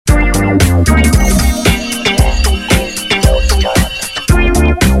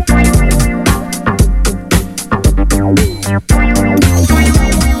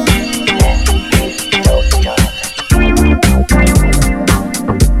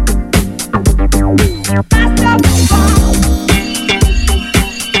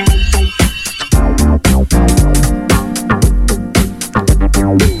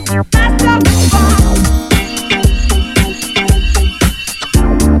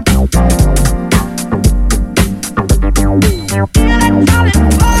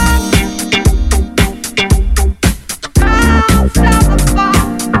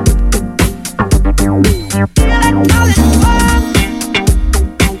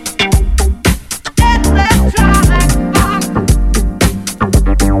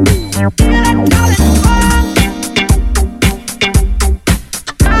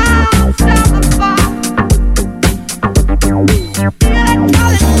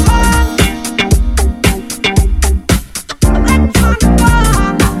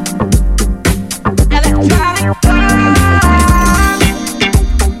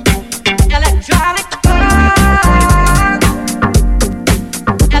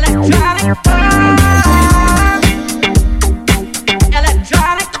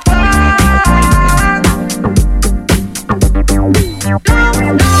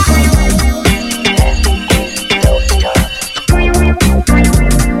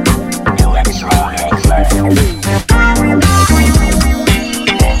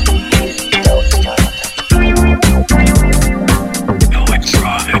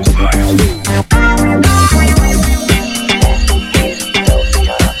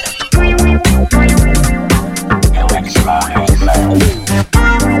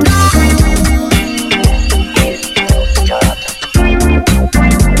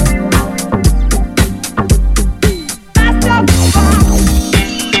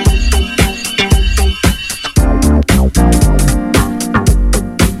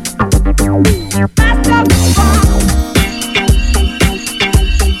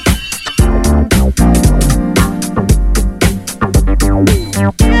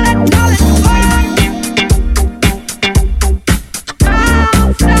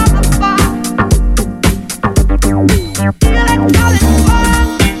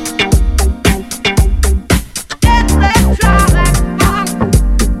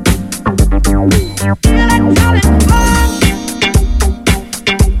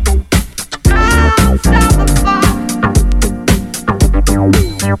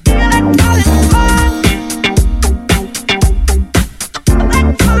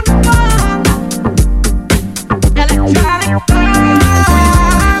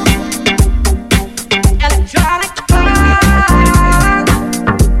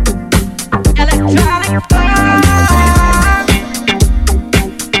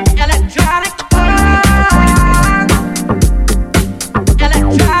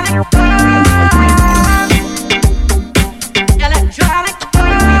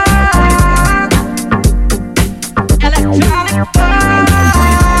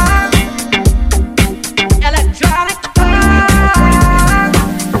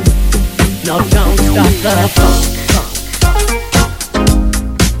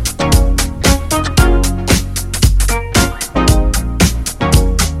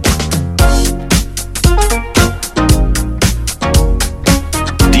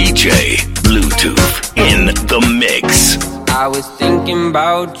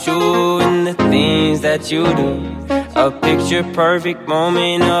You do a picture perfect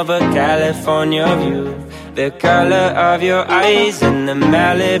moment of a California view. The color of your eyes and the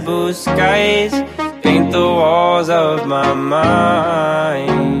Malibu skies paint the walls of my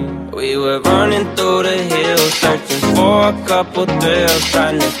mind. We were running through the hills, searching for a couple thrills,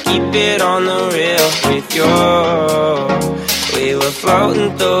 trying to keep it on the real with you. We were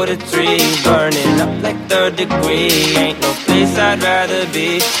floating through the trees, burning up like 3rd degree. Ain't no place I'd rather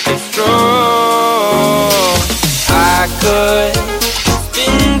be. It's true. I could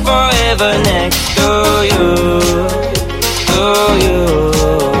spend forever next to you,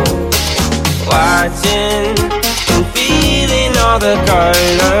 watching and feeling all the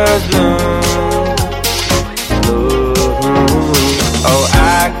colors bloom. Oh, I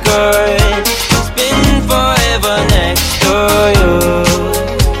could spend forever next to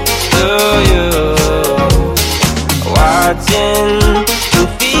you, watching and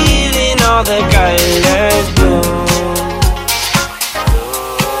feeling all the colors bloom.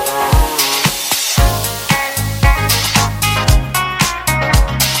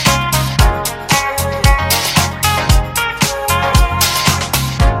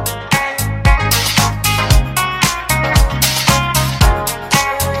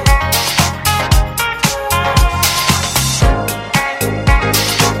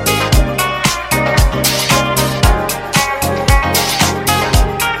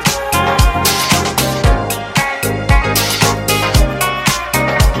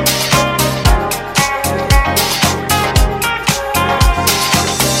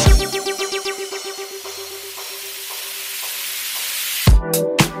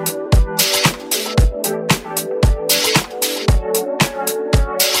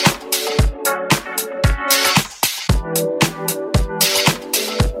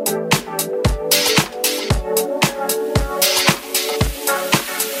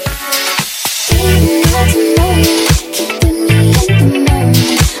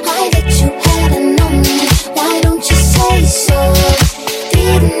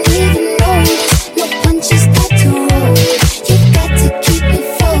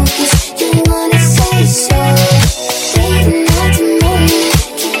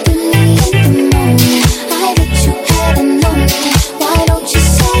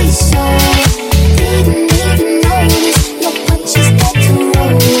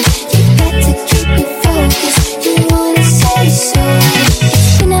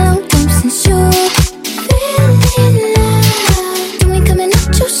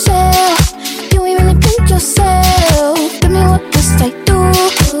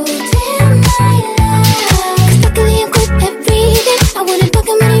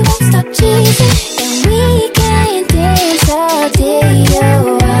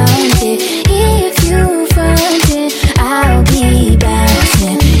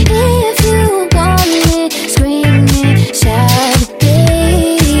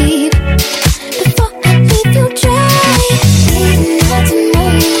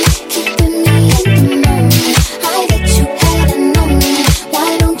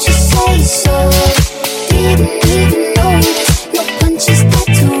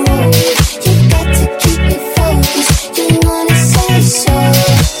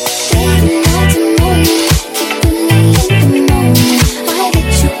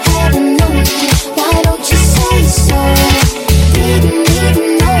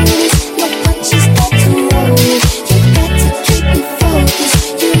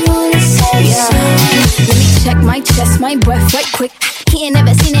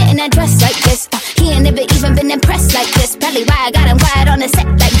 ride. Got him quiet on the set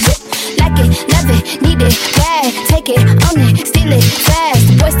like zip. Like it, love it, need it, bad. Take it, own it, steal it, fast.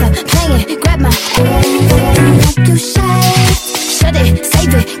 The boy stop playing, grab my like you shy. Shut it,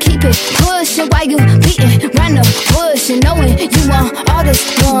 save it, keep it, push it while you beating round the bush and knowing you want all this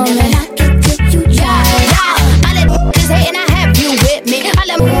woman. I can get you yeah. All that is hating, I have you with me. All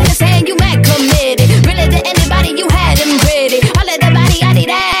that is saying you mad committed. Really to anybody you had them pretty. All of the body, I need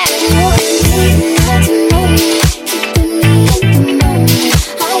that.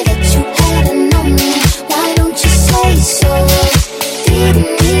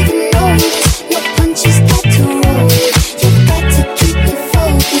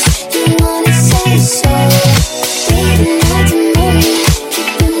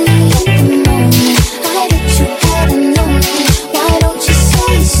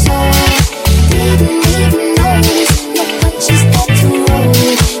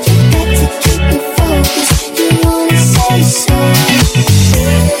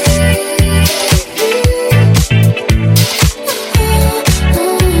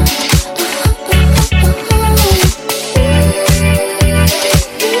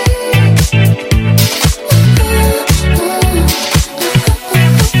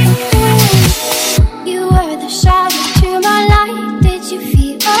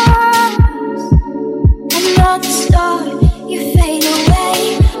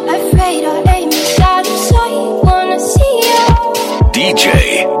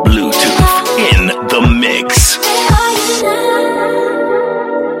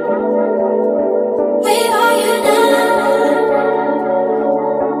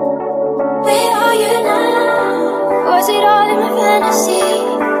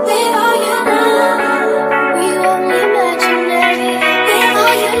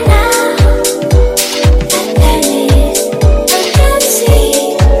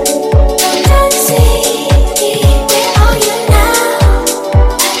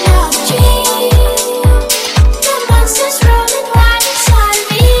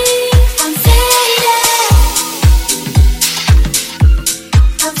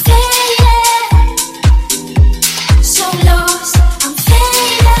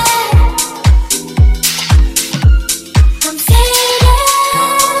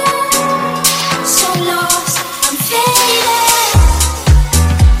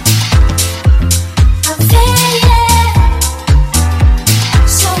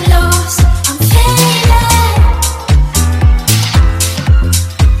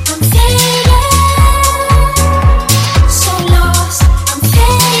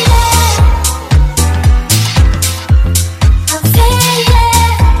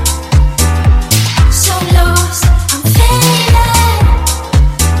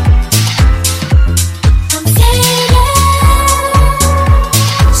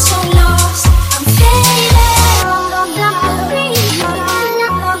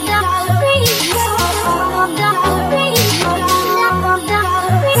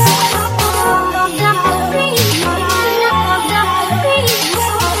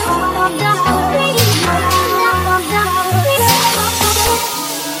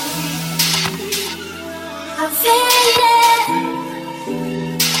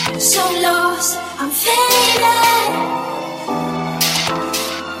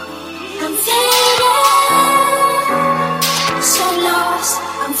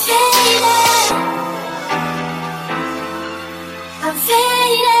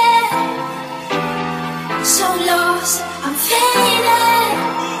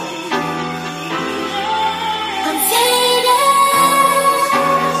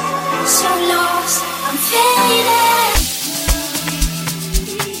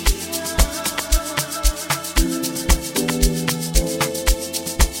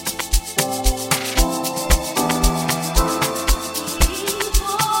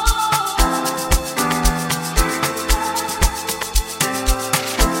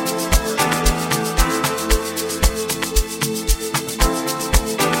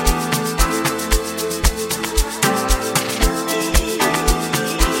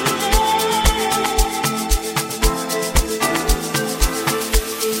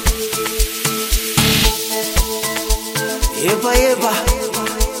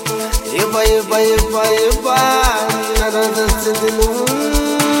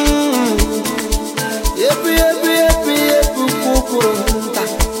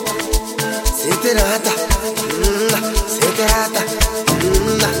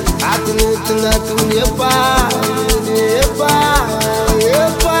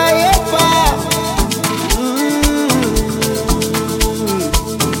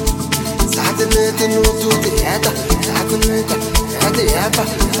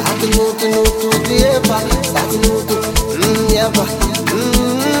 Satin no tu dieba, satin no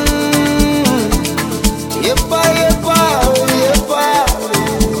Yepa, yepa, yepa,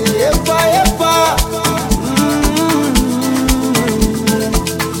 yepa, yepa.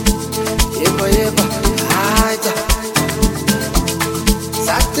 Yepa, yepa, aja.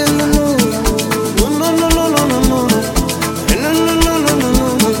 Satin no no no no no no no no no no no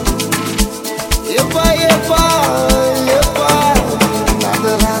no. Yepa, yepa, yepa.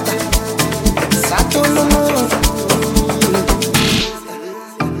 Rata rata. Satin no no.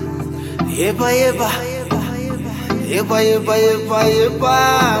 Yepa, yepa. Yepa, yepa, yepa, yepa.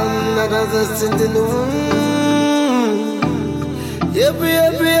 Nada sentinu. Yepa,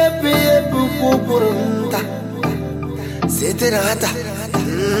 yepa, yepa, yepa, pupurunta. Seterata,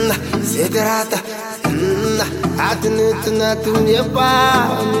 seterata. Atinu, atinu, yepa,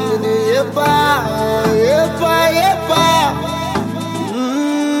 yepa, yepa, yepa.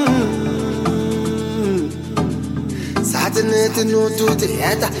 Satinu, tu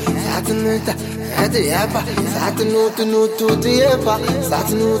tieta, satinu, ete yepa, satinu, tu yepa,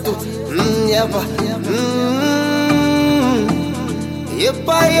 satinu, tu yepa,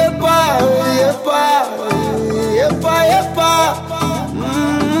 yepa, yepa, yepa, yepa, yepa,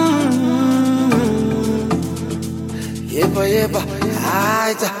 yepa, yepa,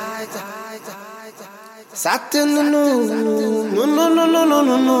 aita, satinu, no, no, no, no, no, no,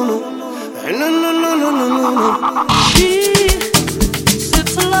 no, no, no, no, no, no. She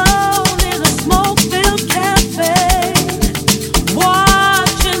sits alone in a smoke-filled cafe,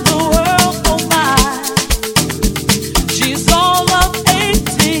 watching the world go by. She's all of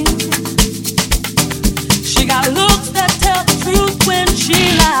 18. She got looks that tell the truth when she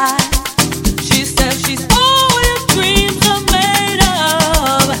lies. She says she's all your dreams are made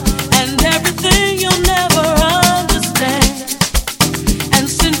of, and everything you'll never understand. And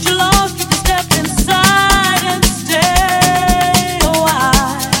since you lost, you can step inside and stay a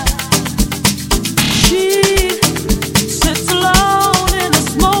while. She sits alone in a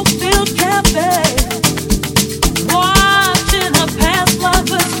smoke-filled cafe, watching her past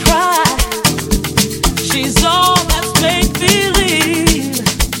lovers cry. She's all that's make-believe,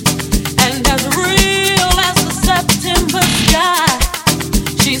 and as real as the September sky.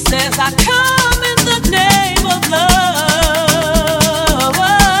 She says, I come in the name of love.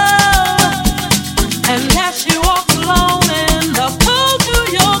 And as she walks alone in the cold New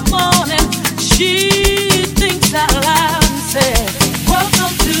York morning, she thinks out loud and says,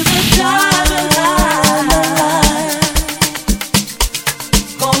 welcome to the diamond line.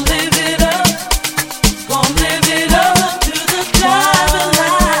 Gonna live it up, gonna live it up to the diamond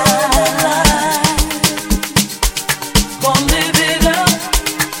line. Gonna live it up,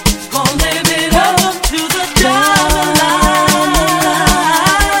 gonna live it up to the diamond line.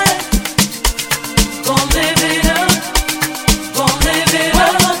 Gonna live it up, gonna live it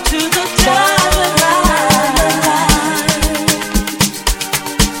up to the diamond line.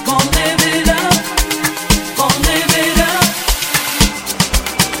 Gonna live it up, gonna live it up.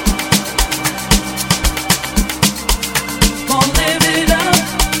 Gonna live it up,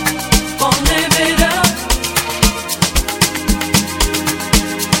 gonna live it up.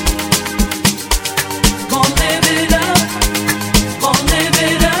 Gonna live it up, gonna live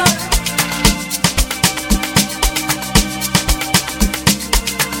it up.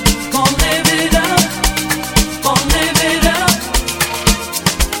 Gonna live it up, gonna live it up.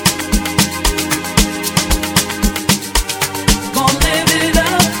 Gonna live it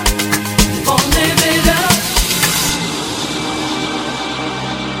up, gonna live it up.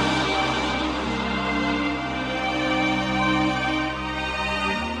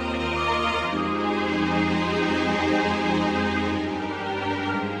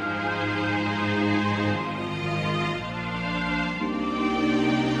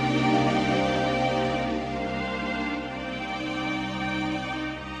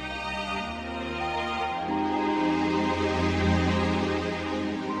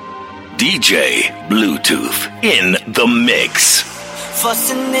 DJ Bluetooth in the mix.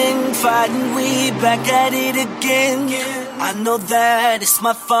 Fussing and fighting, we back at it again. I know that it's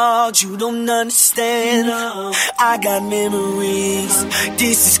my fault, you don't understand. I got memories,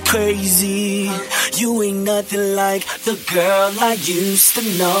 this is crazy. You ain't nothing like the girl I used to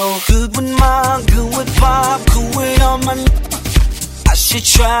know. Good with mom, good with pop, good with all my. I should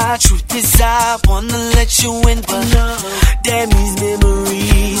try, truth is I wanna let you in, but damn these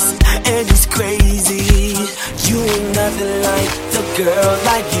memories, and it's crazy. You ain't nothing like the girl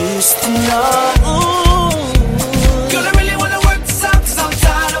I used to know. Girl, I really wanna work this out, cause I'm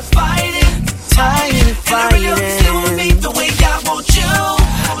tired of fighting. Tired of fighting. And I really hope you stay with me the way I want you.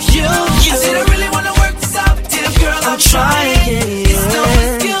 I said I really wanna work this out, damn girl, I'm trying. It's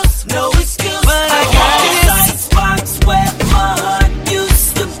no excuse, but I got it.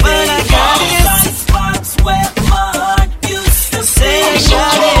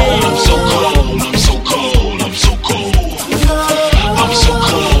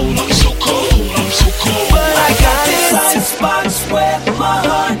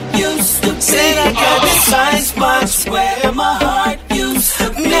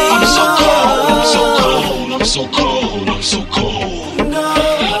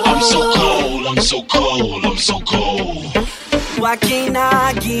 so cold, I'm so cold. Why can't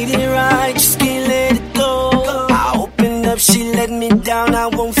I get it right? Just can't let it go. I opened up, she let me down. I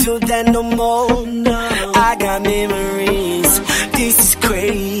won't feel that no more. No. I got memories. This is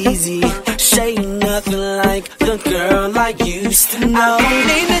crazy. She ain't nothing like the girl I used to know. I don't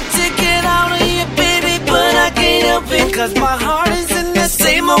mean to take it out on you, baby, but I can't help it. Cause my heart is in the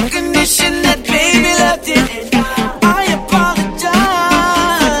same old condition that baby left it. I apologize.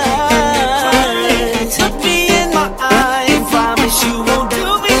 Look me in my eyes. Promise you won't do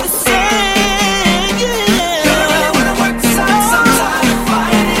me the same. Yeah. Girl, I really wanna work this out sometime.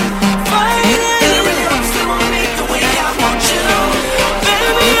 Fight it. Girl, I really hope you want me the way I want you.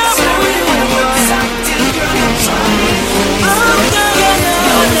 Baby, I really wanna work this out till, girl, I'm trying.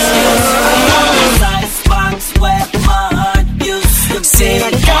 Where my heart used to be. Say I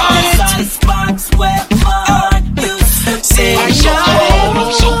got it. Box where my heart used to be. Say I got it.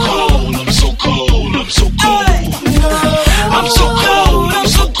 I'm so cold, I'm so cold, I'm so cold. I'm so cold, I'm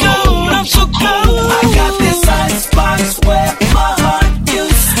so cold, I'm so cold. I got this icebox where my heart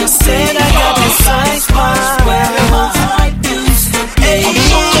used to be. Said I got this icebox where my heart used to be. I'm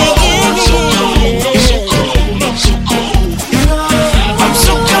so cold, I'm so cold, I'm so cold, I'm so cold. I'm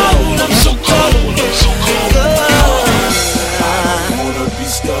so cold, I'm so cold, I'm so cold. I don't wanna be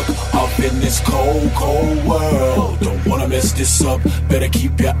stuck up in this cold, cold world. Don't wanna mess this up, better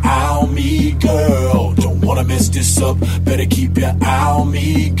keep your eye on me, girl. Don't wanna mess this up, better keep your eye on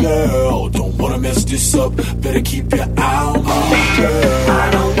me, girl. Don't wanna mess this up, better keep your eye on me, girl. I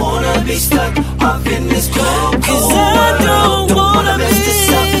don't wanna be stuck up in this cold, cold Cause I world. don't wanna mess this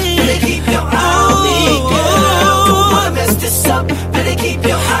up, better keep your eye on me, girl. Don't wanna mess this up, better keep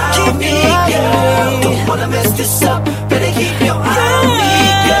your eye on me, girl. Don't wanna mess this up, better keep your eye on me,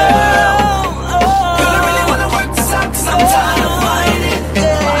 girl. Girl, I really wanna work this out 'cause I'm tired of fighting.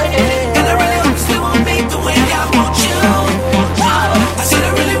 And I really hope you want me the way I want you. I said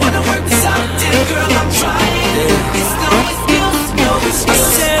I really wanna work this out, dear girl, I'm trying. It's no excuse, no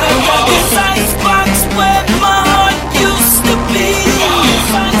excuse. said I got this icebox where my heart used to be.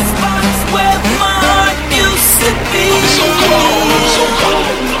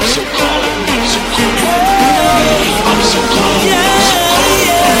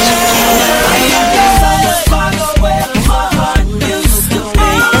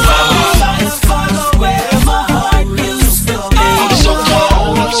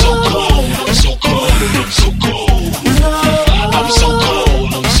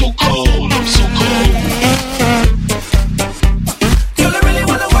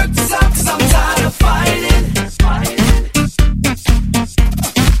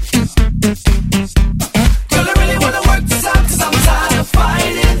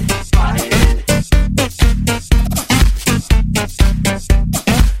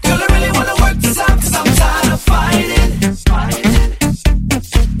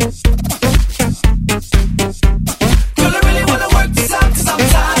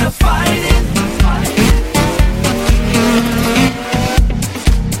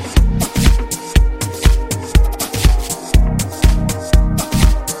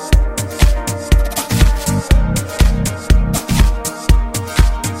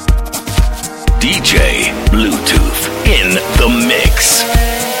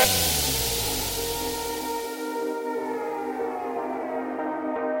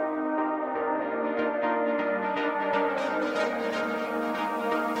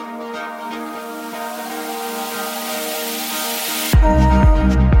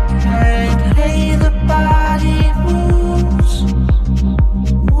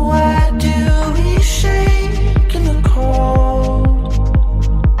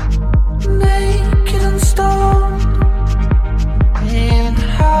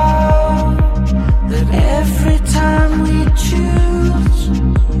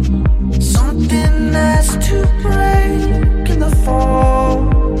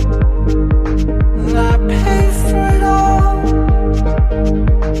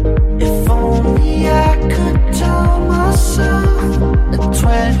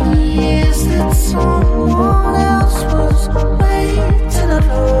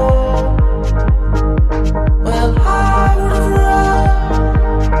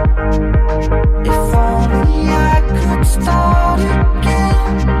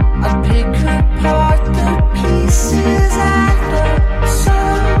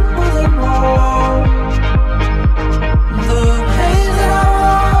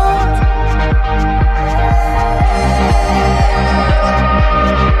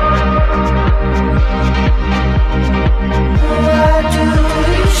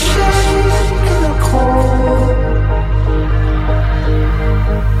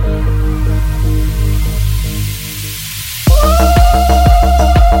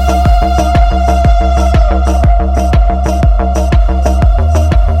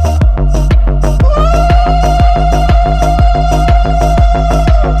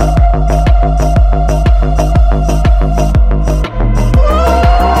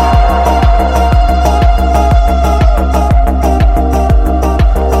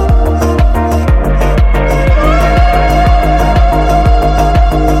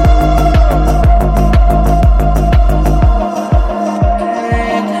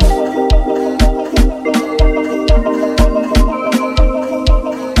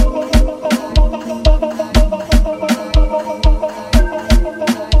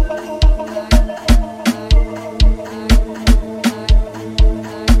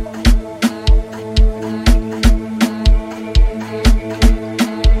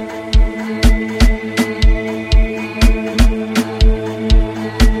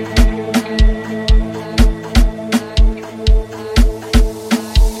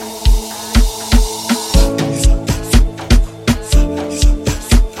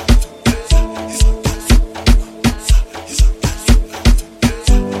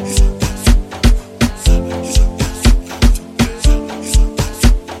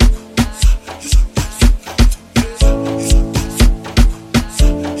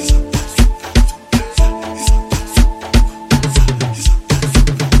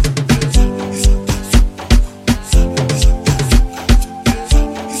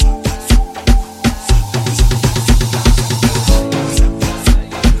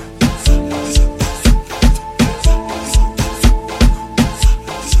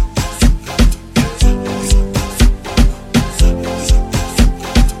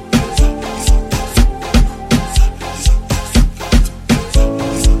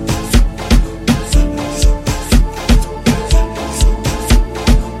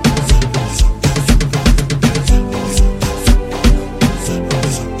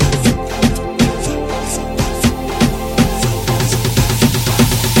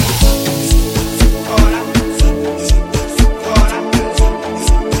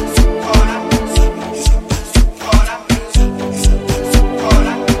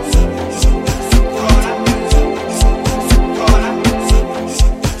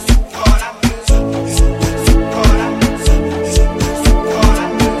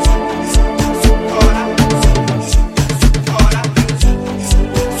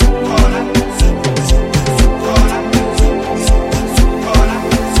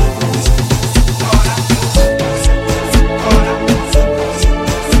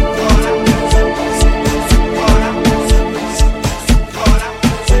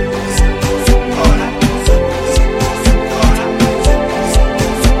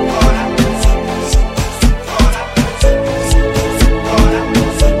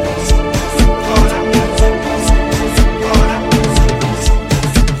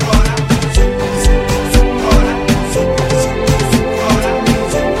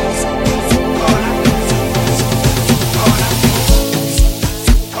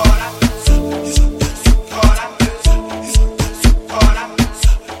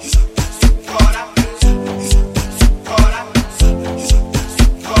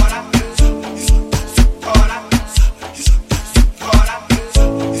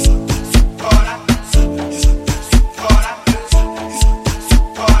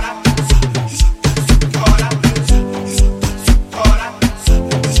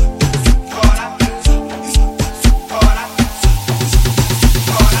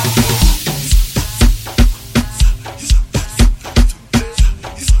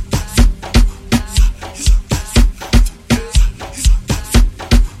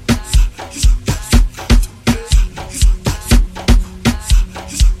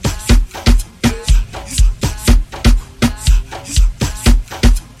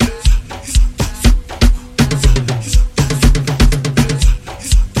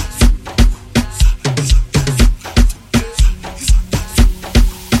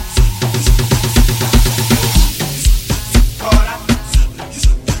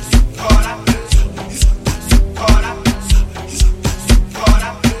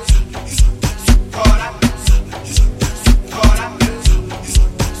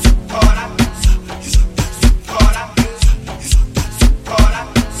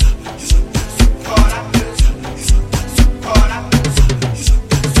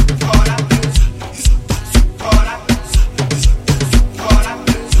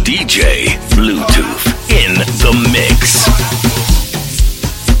 DJ Bluetooth in the mix.